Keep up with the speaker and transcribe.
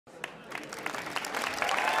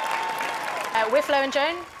We're Flo and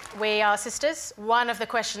Joan. We are sisters. One of the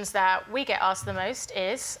questions that we get asked the most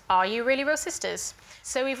is, are you really real sisters?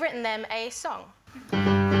 So we've written them a song.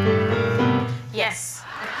 Yes.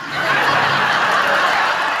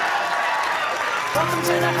 Welcome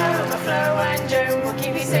to the home of Flo and Joan. We'll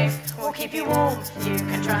keep you safe, we'll keep you warm. You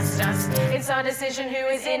can trust us. It's our decision who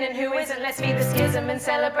is in and who isn't. Let's feed the schism and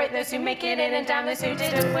celebrate those who make it in and damn those who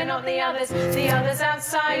didn't. We're not the others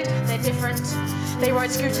outside. They're different. They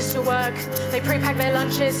ride scooters to work. They pre-pack their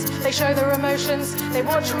lunches. They show their emotions. They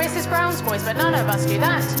watch Mrs. Brown's Boys, but none of us do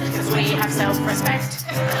that because we have self-respect.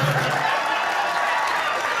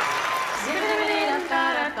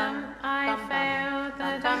 I failed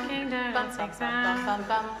the Dunkin' Donuts exam.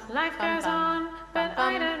 Life goes on, but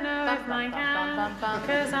I don't know if mine can,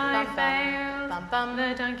 because I failed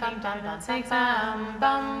the Dunkin' Donuts exam.